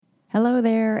Hello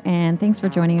there, and thanks for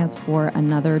joining us for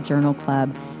another Journal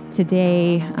Club.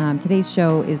 Today, today's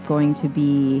show is going to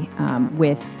be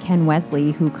with Ken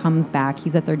Wesley, who comes back.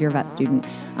 He's a third-year vet student,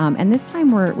 and this time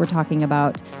we're talking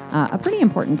about a pretty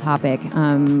important topic.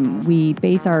 We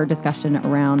base our discussion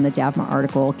around the JAVMA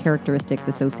article, Characteristics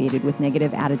Associated with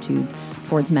Negative Attitudes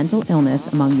Towards Mental Illness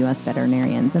Among U.S.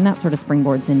 Veterinarians, and that sort of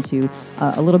springboards into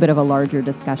a little bit of a larger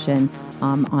discussion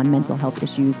on mental health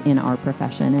issues in our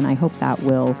profession, and I hope that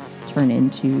will turn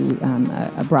into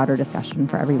a broader discussion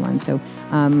for everyone. So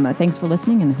thanks for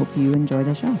listening, and I hope you enjoy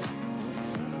the show.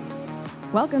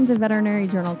 Welcome to Veterinary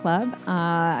Journal Club.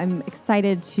 I'm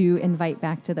excited to invite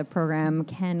back to the program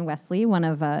Ken Wesley, one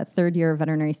of third-year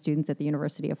veterinary students at the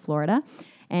University of Florida.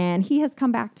 And he has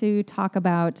come back to talk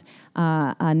about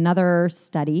another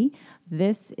study.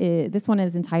 This one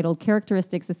is entitled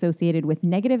Characteristics Associated with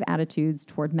Negative Attitudes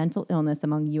Toward Mental Illness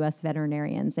Among U.S.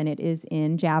 Veterinarians, and it is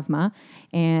in JAVMA,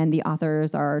 and the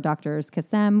authors are Drs.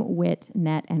 Kassem, Witt,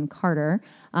 Nett, and Carter.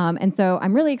 And so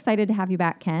I'm really excited to have you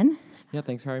back, Ken. Yeah,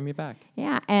 thanks for having me back.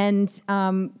 Yeah, and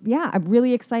I'm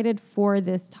really excited for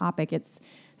this topic. It's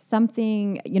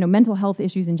something, mental health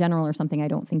issues in general are something I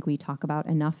don't think we talk about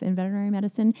enough in veterinary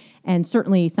medicine, and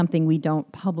certainly something we don't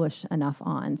publish enough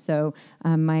on. So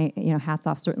my hats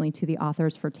off certainly to the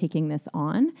authors for taking this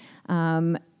on.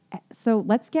 So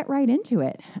let's get right into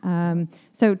it.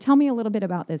 So tell me a little bit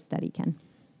about this study, Ken.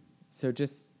 So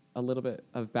just a little bit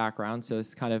of background. So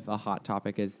it's kind of a hot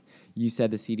topic. As you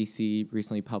said, the CDC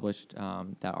recently published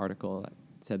that article that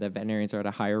said that veterinarians are at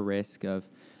a higher risk of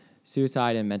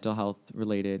suicide and mental health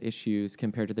related issues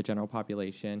compared to the general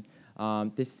population.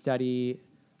 This study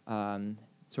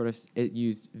it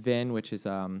used VIN, which is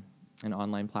an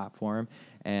online platform,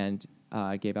 and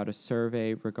gave out a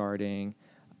survey regarding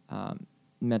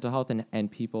mental health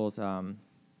and people's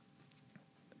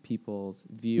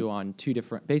view on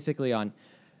basically on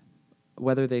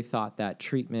whether they thought that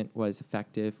treatment was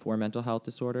effective for mental health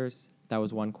disorders. That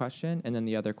was one question. And then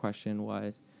the other question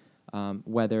was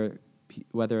whether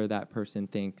that person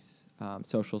thinks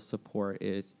social support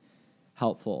is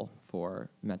helpful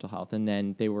for mental health. And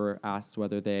then they were asked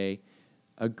whether they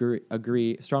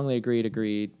strongly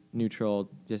agreed,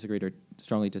 neutral, disagreed, or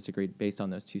strongly disagreed based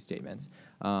on those two statements.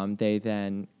 They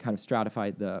then kind of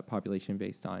stratified the population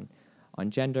based on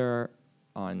gender,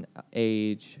 on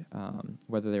age,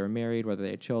 whether they were married, whether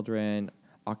they had children,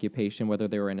 occupation, whether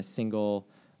they were in a sole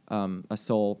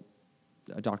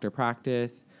doctor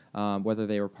practice, whether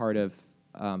they were part of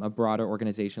a broader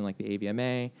organization like the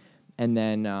AVMA, and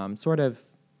then sort of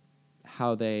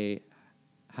how they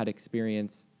had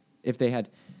experienced, if they had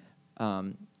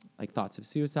like thoughts of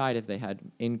suicide, if they had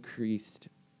increased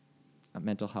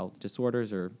mental health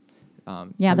disorders or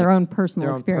their own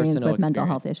personal experience with mental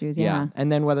health issues. Yeah,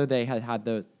 and then whether they had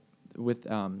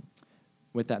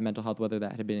with that mental health, whether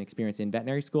that had been experienced in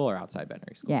veterinary school or outside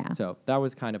veterinary school. Yeah. So that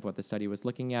was kind of what the study was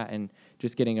looking at, and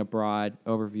just getting a broad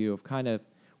overview of kind of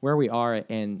where we are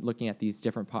and looking at these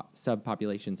different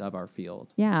subpopulations of our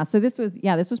field. Yeah. So this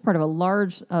was part of a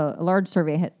large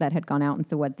survey that had gone out, and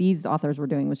so what these authors were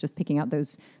doing was just picking out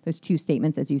those two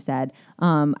statements, as you said.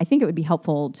 I think it would be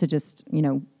helpful to just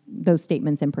those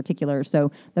statements in particular.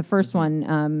 So the first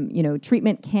one,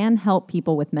 treatment can help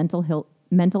people with mental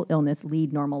illness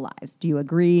lead normal lives. Do you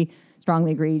agree?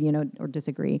 Strongly agree, or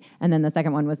disagree? And then the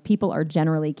second one was people are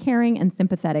generally caring and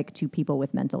sympathetic to people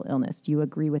with mental illness. Do you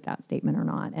agree with that statement or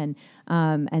not?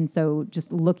 And so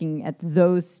just looking at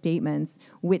those statements,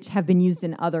 which have been used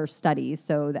in other studies,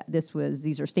 so that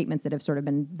these are statements that have sort of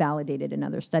been validated in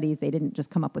other studies. They didn't just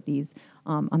come up with these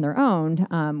on their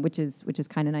own, which is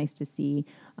kind of nice to see.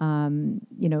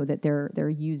 That they're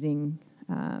using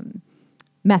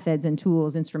methods and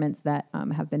tools, instruments that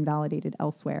have been validated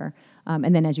elsewhere.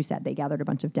 And then, as you said, they gathered a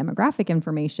bunch of demographic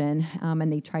information,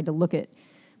 and they tried to look at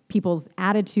people's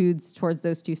attitudes towards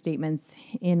those two statements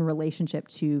in relationship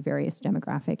to various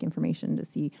demographic information to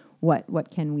see what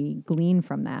can we glean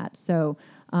from that. So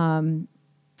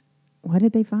what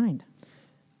did they find?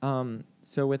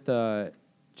 So with the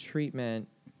treatment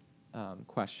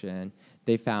question,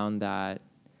 they found that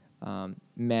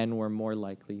men were more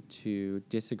likely to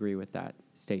disagree with that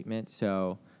statement.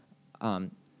 So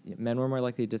men were more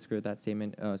likely to disagree with that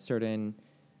statement.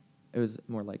 It was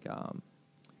more like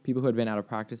people who had been out of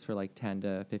practice for like 10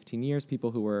 to 15 years,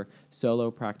 people who were solo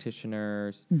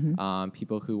practitioners,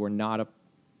 people who were not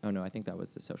I think that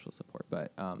was the social support,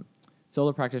 but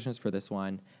solo practitioners for this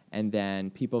one, and then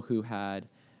people who had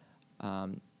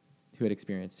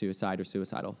experienced suicide or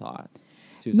suicidal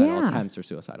attempts or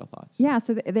suicidal thoughts. Yeah,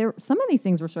 so some of these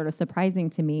things were sort of surprising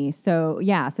to me. So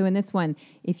in this one,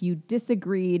 if you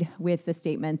disagreed with the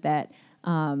statement that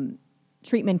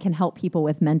treatment can help people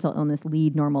with mental illness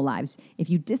lead normal lives. If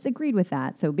you disagreed with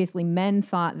that, so basically men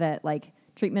thought that like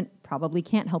treatment probably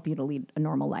can't help you to lead a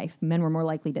normal life. Men were more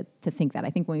likely to think that. I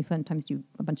think when we sometimes do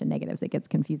a bunch of negatives, it gets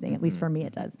confusing. At least for me,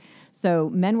 it does. So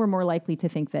men were more likely to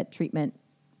think that treatment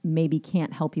maybe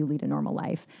can't help you lead a normal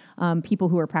life. People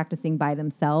who are practicing by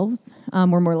themselves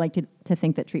were more likely to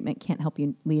think that treatment can't help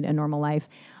you lead a normal life.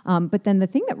 But then the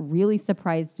thing that really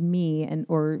surprised me,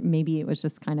 or maybe it was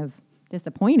just kind of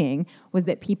disappointing, was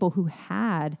that people who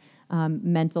had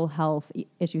mental health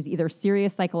issues, either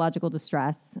serious psychological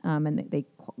distress, and they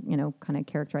kind of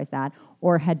characterize that,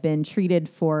 or had been treated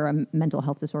for a mental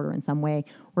health disorder in some way,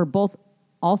 were both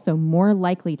also more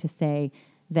likely to say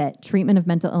that treatment of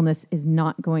mental illness is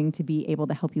not going to be able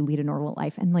to help you lead a normal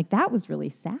life. And like, that was really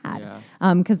sad.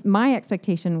 Because my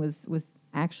expectation was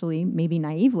actually, maybe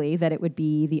naively, that it would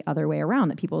be the other way around,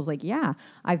 that people was like, yeah,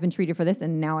 I've been treated for this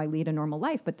and now I lead a normal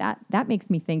life. But that makes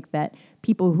me think that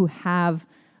people who have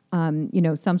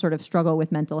some sort of struggle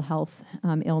with mental health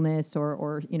illness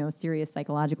or serious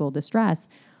psychological distress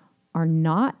are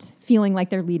not feeling like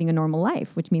they're leading a normal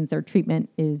life, which means their treatment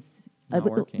is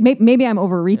maybe I'm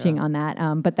overreaching on that,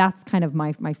 but that's kind of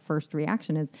my first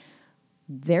reaction is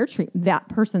that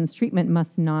person's treatment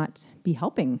must not be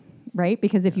helping, right?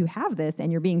 Because if you have this and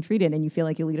you're being treated and you feel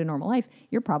like you lead a normal life,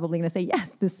 you're probably going to say,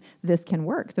 yes, this can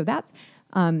work. So that's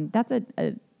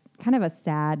a kind of a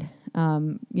sad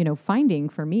finding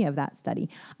for me of that study.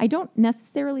 I don't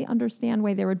necessarily understand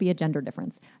why there would be a gender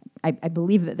difference. I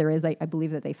believe that there is. I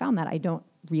believe that they found that. I don't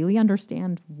really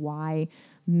understand why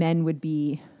men would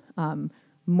be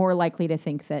more likely to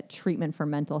think that treatment for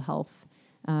mental health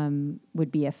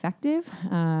would be effective.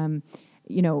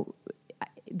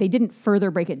 They didn't further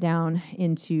break it down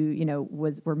into,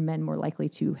 were men more likely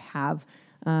to have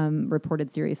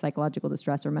reported serious psychological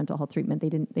distress or mental health treatment. They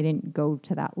didn't go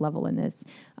to that level in this,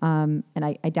 and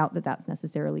I doubt that that's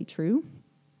necessarily true.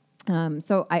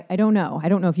 So I don't know. I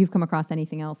don't know if you've come across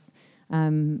anything else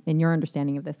in your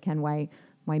understanding of this, Ken. Why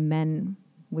men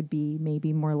would be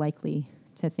maybe more likely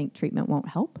to think treatment won't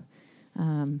help.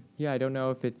 I don't know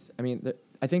if it's,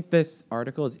 I think this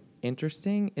article is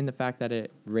interesting in the fact that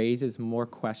it raises more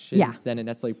questions than it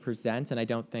necessarily presents. And I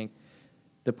don't think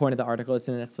the point of the article is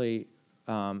to necessarily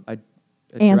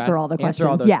answer all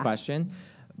those questions,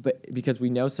 but because we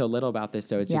know so little about this,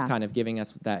 so it's just kind of giving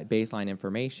us that baseline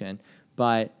information.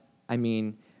 But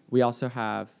we also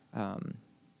have,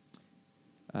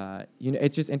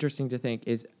 it's just interesting to think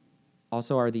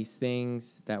are these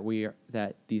things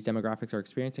that these demographics are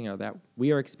experiencing, or that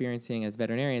we are experiencing as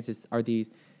veterinarians, is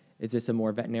this a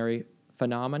more veterinary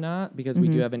phenomena? Because we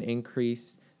do have an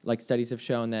increase, like studies have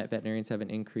shown that veterinarians have an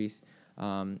increased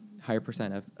higher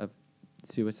percent of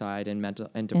suicide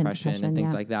and depression and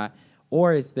things like that.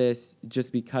 Or is this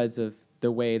just because of the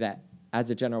way that, as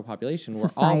a general population,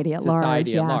 society at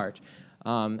large?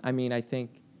 I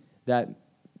think that,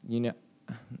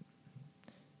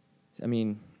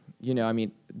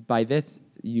 by this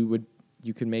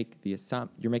you can make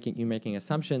you're making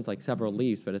assumptions like several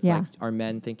leaves, but it's like, are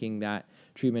men thinking that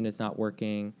treatment is not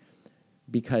working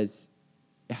because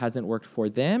it hasn't worked for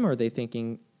them, or are they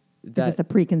thinking that it's a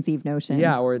preconceived notion?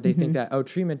 Or they think that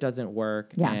treatment doesn't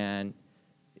work and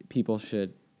people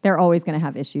should. They're always going to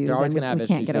have issues. They're always going to have issues.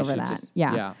 We can't get over that.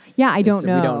 I don't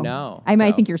know. We don't know.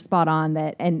 I think you're spot on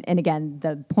that. And again,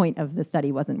 the point of the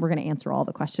study wasn't we're going to answer all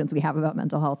the questions we have about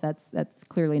mental health. That's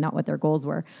clearly not what their goals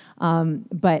were.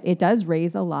 But it does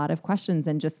raise a lot of questions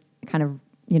and just kind of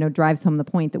drives home the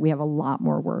point that we have a lot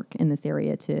more work in this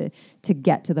area to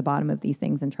get to the bottom of these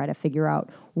things and try to figure out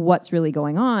what's really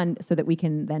going on so that we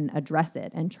can then address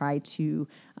it and try to,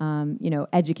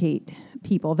 educate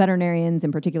people, veterinarians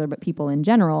in particular, but people in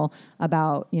general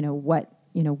about, what,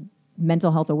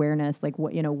 mental health awareness, like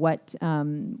what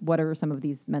are some of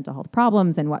these mental health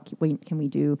problems and what can we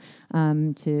do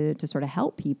to sort of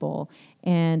help people.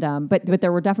 And but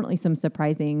there were definitely some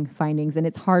surprising findings, and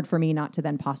it's hard for me not to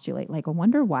then postulate, like, I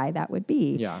wonder why that would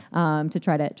be. To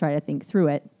try to think through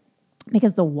it.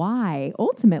 Because the why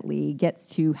ultimately gets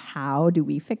to how do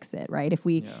we fix it, right? If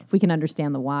we can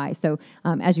understand the why. So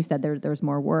as you said, there's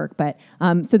more work. But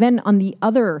so then on the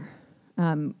other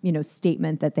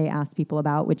statement that they asked people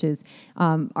about, which is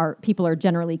people are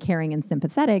generally caring and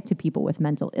sympathetic to people with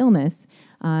mental illness.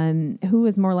 Who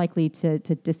is more likely to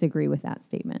disagree with that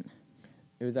statement?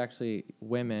 It was actually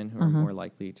women who are more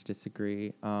likely to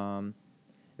disagree.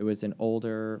 It was an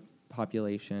older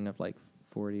population of like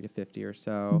 40 to 50 or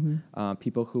so,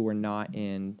 people who were not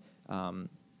in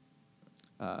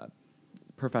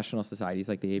professional societies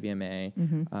like the AVMA,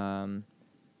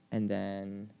 and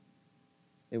then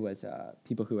it was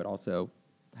people who had also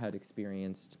had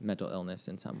experienced mental illness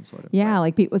in some sort of Yeah, way.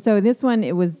 like people. So this one,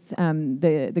 it was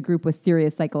the group with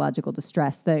serious psychological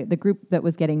distress. The group that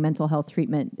was getting mental health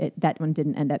treatment, that one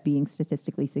didn't end up being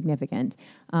statistically significant.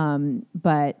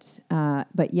 But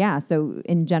yeah. So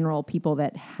in general, people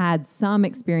that had some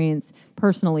experience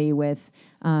personally with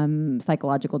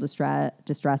psychological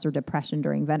distress or depression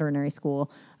during veterinary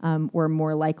school were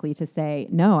more likely to say,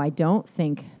 no, I don't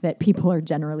think that people are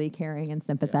generally caring and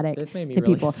sympathetic This made me to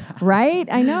really people. sad. Right?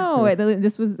 I know.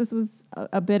 This was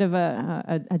a bit of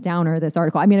a downer, this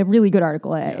article. I mean, a really good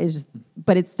article. It's just,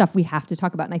 but it's stuff we have to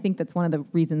talk about. And I think that's one of the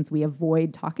reasons we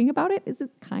avoid talking about it is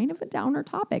it's kind of a downer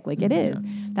topic. Like it is.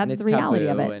 That's the reality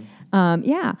of it.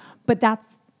 Yeah. But that's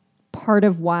part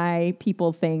of why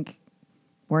people think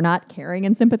we're not caring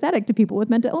and sympathetic to people with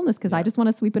mental illness because I just want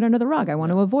to sweep it under the rug. I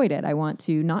want to avoid it. I want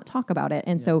to not talk about it.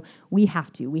 And so we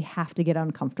have to get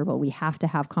uncomfortable. We have to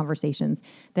have conversations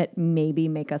that maybe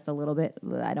make us a little bit,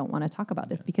 I don't want to talk about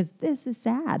this because this is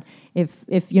sad. If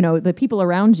the people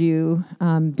around you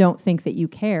don't think that you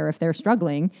care if they're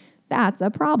struggling, that's a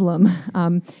problem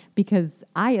because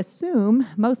I assume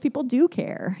most people do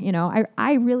care.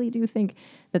 I really do think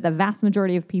that the vast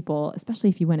majority of people, especially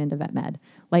if you went into vet med,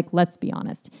 like, let's be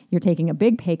honest, you're taking a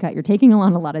big pay cut, you're taking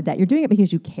on a lot of debt, you're doing it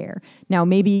because you care. Now,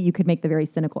 maybe you could make the very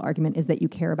cynical argument is that you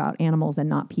care about animals and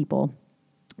not people.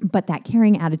 But that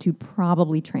caring attitude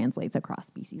probably translates across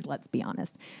species, let's be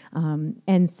honest.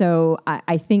 And so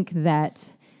I think that,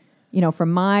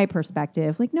 from my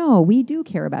perspective, like, no, we do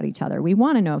care about each other. We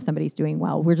want to know if somebody's doing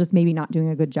well. We're just maybe not doing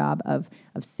a good job of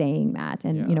saying that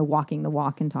and, walking the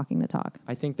walk and talking the talk.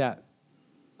 I think that,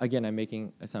 again, I'm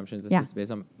making assumptions. This is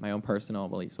based on my own personal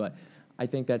beliefs, but I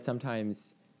think that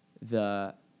sometimes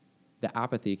the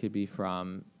apathy could be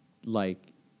from,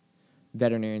 like,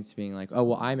 veterinarians being like, oh,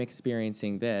 well, I'm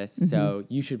experiencing this, so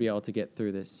you should be able to get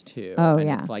through this too. And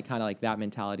it's like kind of like that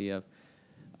mentality of,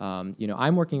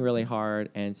 I'm working really hard,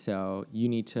 and so you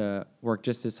need to work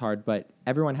just as hard, but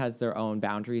everyone has their own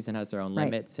boundaries and has their own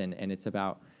limits, and it's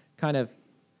about kind of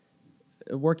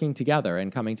working together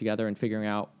and coming together and figuring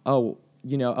out,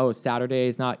 Saturday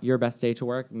is not your best day to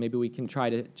work. Maybe we can try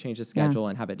to change the schedule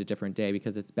and have it a different day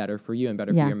because it's better for you and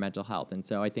better for your mental health. And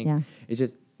so I think it's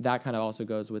just that kind of also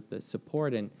goes with the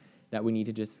support and that we need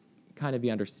to just kind of be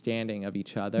understanding of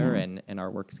each other and our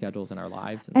work schedules and our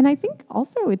lives. And I think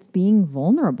also it's being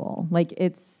vulnerable. Like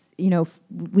it's,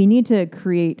 we need to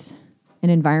create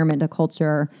an environment, a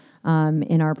culture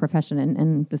in our profession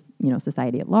and just,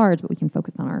 society at large, but we can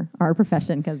focus on our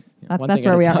profession because that's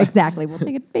where we are. Exactly. We'll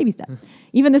take it baby steps.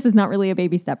 Even this is not really a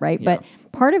baby step, right? Yeah. But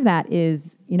part of that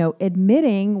is,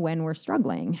 admitting when we're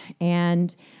struggling.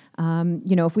 And,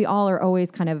 if we all are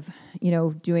always kind of,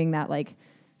 doing that like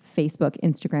Facebook,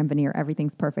 Instagram veneer,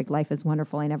 everything's perfect, life is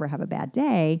wonderful, I never have a bad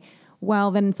day.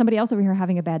 Well, then somebody else over here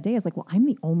having a bad day is like, well, I'm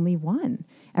the only one.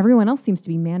 Everyone else seems to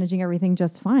be managing everything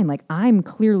just fine. Like, I'm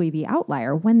clearly the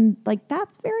outlier when, like,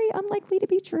 that's very unlikely to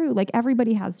be true. Like,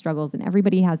 everybody has struggles and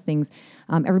everybody has things.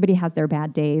 Everybody has their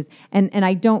bad days. And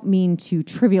I don't mean to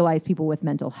trivialize people with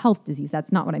mental health disease.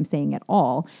 That's not what I'm saying at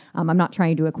all. I'm not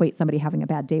trying to equate somebody having a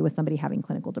bad day with somebody having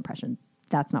clinical depression.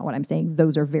 That's not what I'm saying.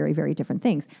 Those are very, very different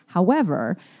things.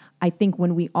 However, I think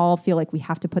when we all feel like we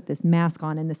have to put this mask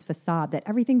on and this facade that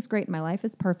everything's great, my life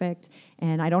is perfect,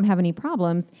 and I don't have any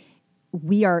problems,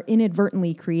 we are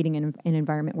inadvertently creating an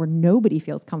environment where nobody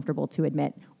feels comfortable to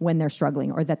admit when they're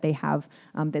struggling or that they have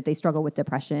that they struggle with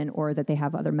depression or that they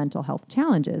have other mental health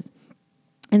challenges.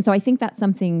 And so I think that's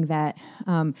something that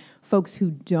folks who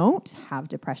don't have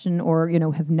depression or,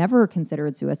 have never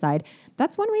considered suicide,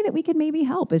 that's one way that we could maybe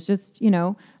help is just,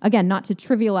 again, not to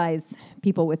trivialize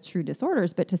people with true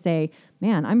disorders, but to say,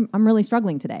 man, I'm really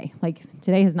struggling today. Like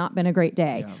today has not been a great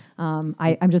day. Yeah.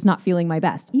 I'm just not feeling my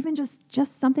best. Even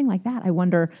just something like that. I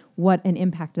wonder what an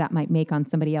impact that might make on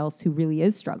somebody else who really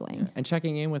is struggling. Yeah. And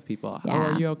checking in with people. How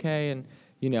are you okay? And,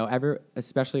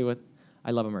 especially with, I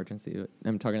love emergency.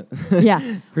 I'm talking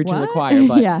preaching to the choir,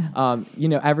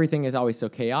 but everything is always so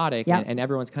chaotic, and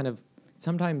everyone's kind of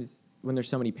sometimes when there's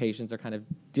so many patients are kind of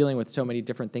dealing with so many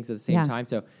different things at the same time.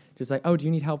 So just like, oh, do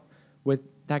you need help with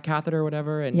that catheter or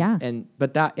whatever?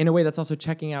 But that in a way that's also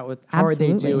checking out with how are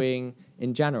they doing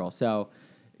in general. So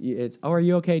it's, oh, are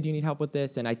you okay? Do you need help with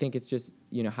this? And I think it's just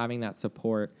having that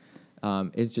support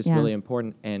is just really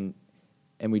important and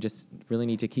we just really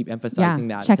need to keep emphasizing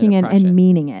that. Checking in and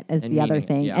meaning it is the other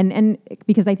thing. Yeah. And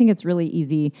because I think it's really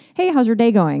easy. Hey, how's your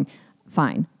day going?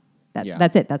 Fine.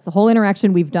 That's it. That's the whole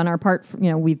interaction. We've done our part.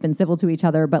 We've been civil to each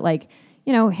other, but like,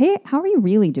 hey, how are you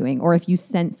really doing? Or if you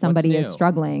sense somebody is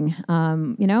struggling,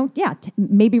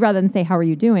 maybe rather than say, how are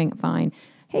you doing? Fine.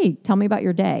 Hey, tell me about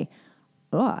your day.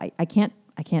 Oh, I can't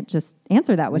I can't just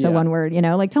answer that with a one word,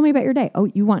 like tell me about your day. Oh,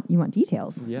 you want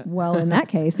details. Yeah. Well, in that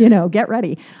case, get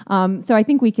ready. So I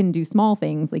think we can do small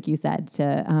things, like you said,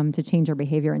 to change our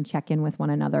behavior and check in with one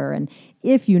another. And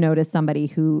if you notice somebody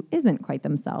who isn't quite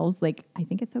themselves, like I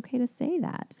think it's okay to say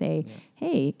that. Say,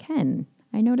 hey, Ken,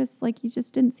 I noticed like you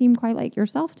just didn't seem quite like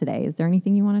yourself today. Is there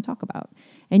anything you want to talk about?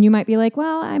 And you might be like,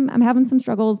 well, I'm having some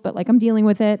struggles, but like I'm dealing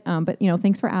with it. But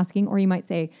thanks for asking. Or you might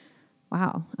say,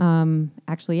 wow,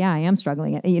 actually, yeah, I am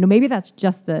struggling. Maybe that's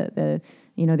just the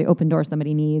open door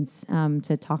somebody needs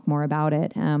to talk more about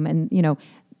it. And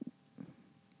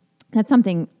that's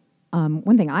something.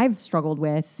 One thing I've struggled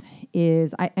with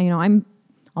is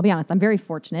I'll be honest, I'm very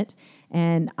fortunate,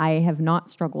 and I have not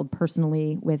struggled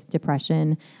personally with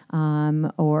depression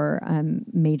or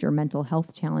major mental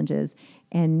health challenges.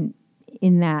 And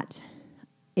in that,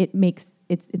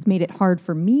 it's made it hard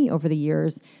for me over the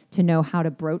years to know how to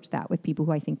broach that with people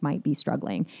who I think might be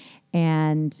struggling.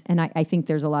 And I think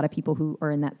there's a lot of people who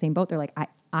are in that same boat. They're like,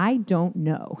 I don't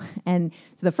know. And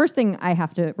so the first thing I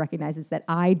have to recognize is that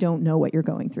I don't know what you're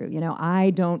going through.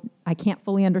 I can't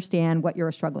fully understand what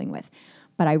you're struggling with.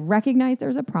 But I recognize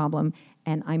there's a problem,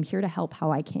 and I'm here to help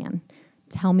how I can.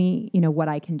 Tell me, what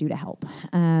I can do to help.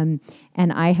 And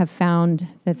I have found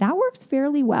that works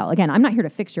fairly well. Again, I'm not here to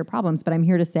fix your problems, but I'm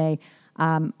here to say,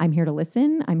 I'm here to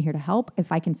listen. I'm here to help.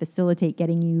 If I can facilitate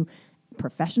getting you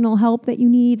professional help that you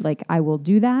need, like I will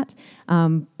do that.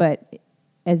 But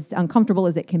as uncomfortable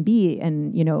as it can be,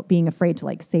 and being afraid to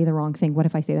like say the wrong thing. What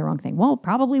if I say the wrong thing? Well,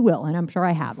 probably will, and I'm sure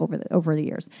I have over the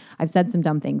years. I've said some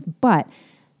dumb things, but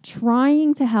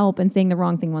trying to help and saying the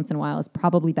wrong thing once in a while is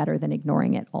probably better than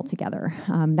ignoring it altogether.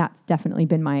 That's definitely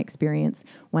been my experience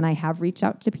when I have reached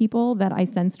out to people that I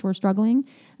sensed were struggling,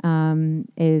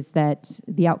 is that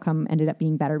the outcome ended up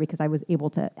being better because I was able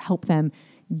to help them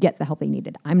get the help they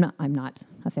needed. I'm not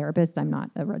a therapist. I'm not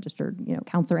a registered,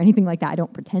 counselor, anything like that. I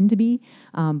don't pretend to be.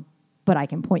 But I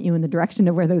can point you in the direction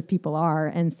of where those people are.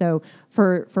 And so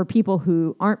for people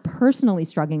who aren't personally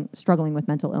struggling with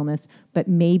mental illness, but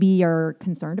maybe are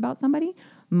concerned about somebody,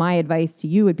 my advice to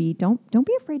you would be don't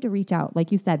be afraid to reach out.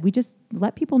 Like you said, we just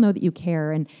let people know that you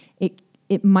care, and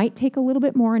it might take a little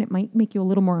bit more, and it might make you a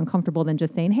little more uncomfortable than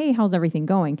just saying, hey, how's everything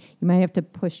going? You might have to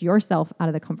push yourself out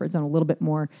of the comfort zone a little bit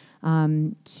more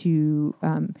to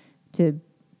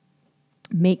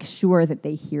make sure that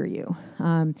they hear you.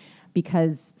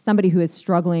 Because somebody who is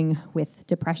struggling with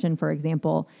depression, for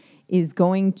example, is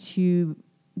going to,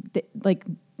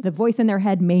 the voice in their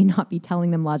head may not be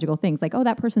telling them logical things. Like, oh,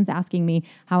 that person's asking me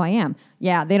how I am.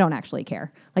 Yeah, they don't actually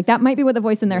care. Like, that might be what the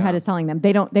voice in their head is telling them.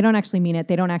 They don't actually mean it.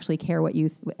 They don't actually care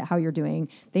how you're doing.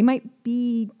 They might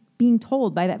be being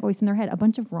told by that voice in their head a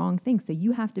bunch of wrong things. So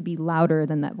you have to be louder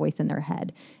than that voice in their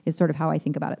head, is sort of how I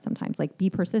think about it sometimes. Like, be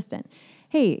persistent.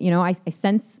 Hey, I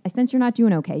sense you're not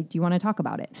doing okay. Do you want to talk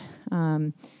about it?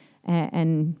 And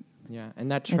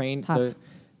that the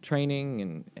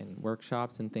training and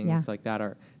workshops and things like that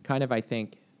are kind of, I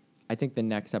think the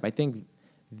next step. I think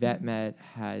VetMed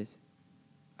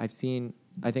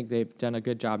I think they've done a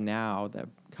good job now. That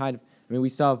kind of, we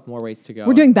still have more ways to go.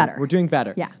 We're doing better. We're doing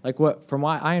better. Yeah. Like from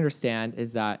what I understand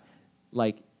is that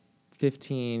like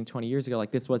 15, 20 years ago,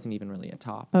 like this wasn't even really a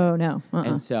topic. Oh, no.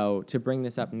 And so to bring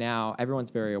this up now, everyone's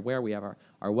very aware. We have our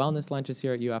wellness lunches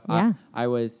here at UF. Yeah. I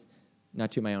was,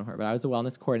 not to my own heart, but I was a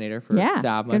wellness coordinator for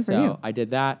SAVMA. Good for you. I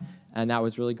did that, and that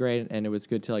was really great. And it was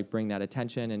good to like bring that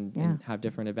attention and have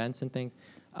different events and things.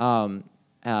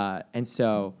 And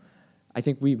so I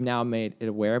think we've now made it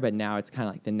aware, but now it's kind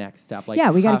of like the next step. Like,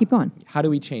 we got to keep going. How do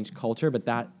we change culture? But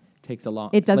that takes a long.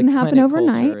 It doesn't happen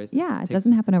overnight. It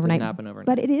doesn't happen overnight.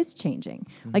 But it is changing.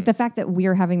 Mm-hmm. Like the fact that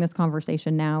we're having this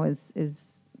conversation now is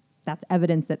that's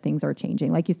evidence that things are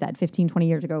changing. Like you said, 15, 20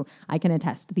 years ago, I can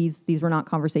attest these were not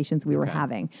conversations we were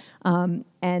having.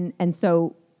 And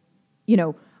so,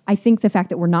 I think the fact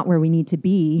that we're not where we need to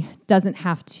be doesn't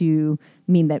have to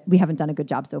mean that we haven't done a good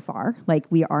job so far. Like,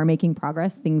 we are making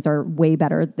progress. Things are way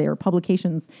better. There are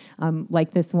publications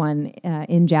like this one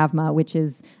in JAVMA, which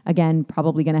is, again,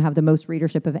 probably going to have the most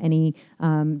readership of any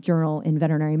journal in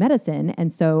veterinary medicine.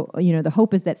 And so, the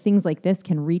hope is that things like this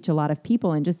can reach a lot of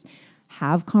people and just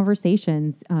have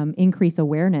conversations, increase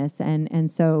awareness.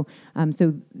 And so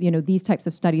these types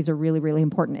of studies are really, really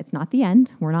important. It's not the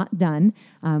end. We're not done.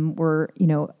 We're,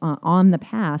 on the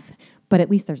path, but at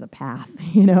least there's a path,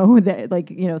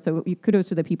 so kudos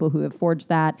to the people who have forged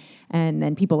that. And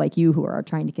then people like you who are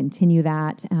trying to continue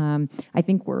that. I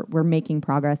think we're making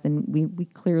progress, and we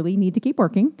clearly need to keep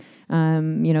working.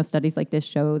 Studies like this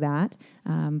show that,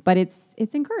 but it's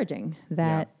encouraging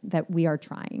that we are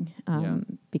trying,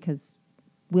 because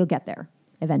we'll get there.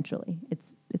 eventually.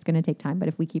 It's going to take time, but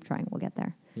if we keep trying, we'll get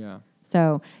there. Yeah.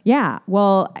 So, yeah,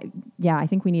 well, I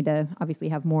think we need to obviously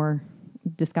have more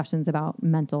discussions about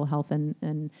mental health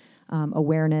and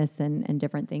awareness and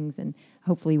different things. And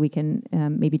hopefully we can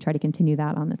maybe try to continue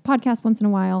that on this podcast once in a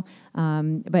while.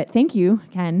 But thank you,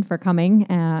 Ken, for coming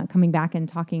back and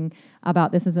talking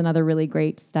about this. Is another really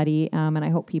great study. And I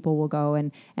hope people will go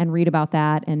and read about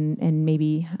that and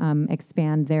maybe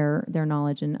expand their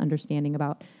knowledge and understanding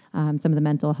about some of the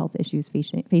mental health issues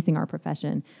facing our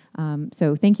profession.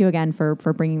 So thank you again for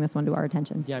bringing this one to our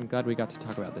attention. Yeah, I'm glad we got to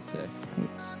talk about this today. Great.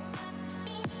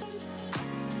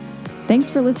 Thanks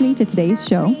for listening to today's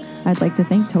show. I'd like to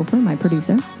thank Topher, my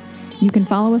producer. You can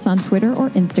follow us on Twitter or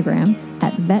Instagram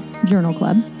at Vet Journal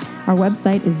Club. Our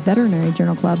website is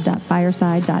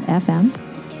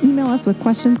veterinaryjournalclub.fireside.fm. Email us with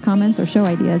questions, comments, or show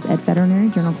ideas at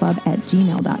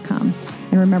veterinaryjournalclub@gmail.com.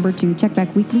 And remember to check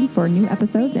back weekly for new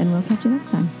episodes, and we'll catch you next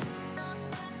time.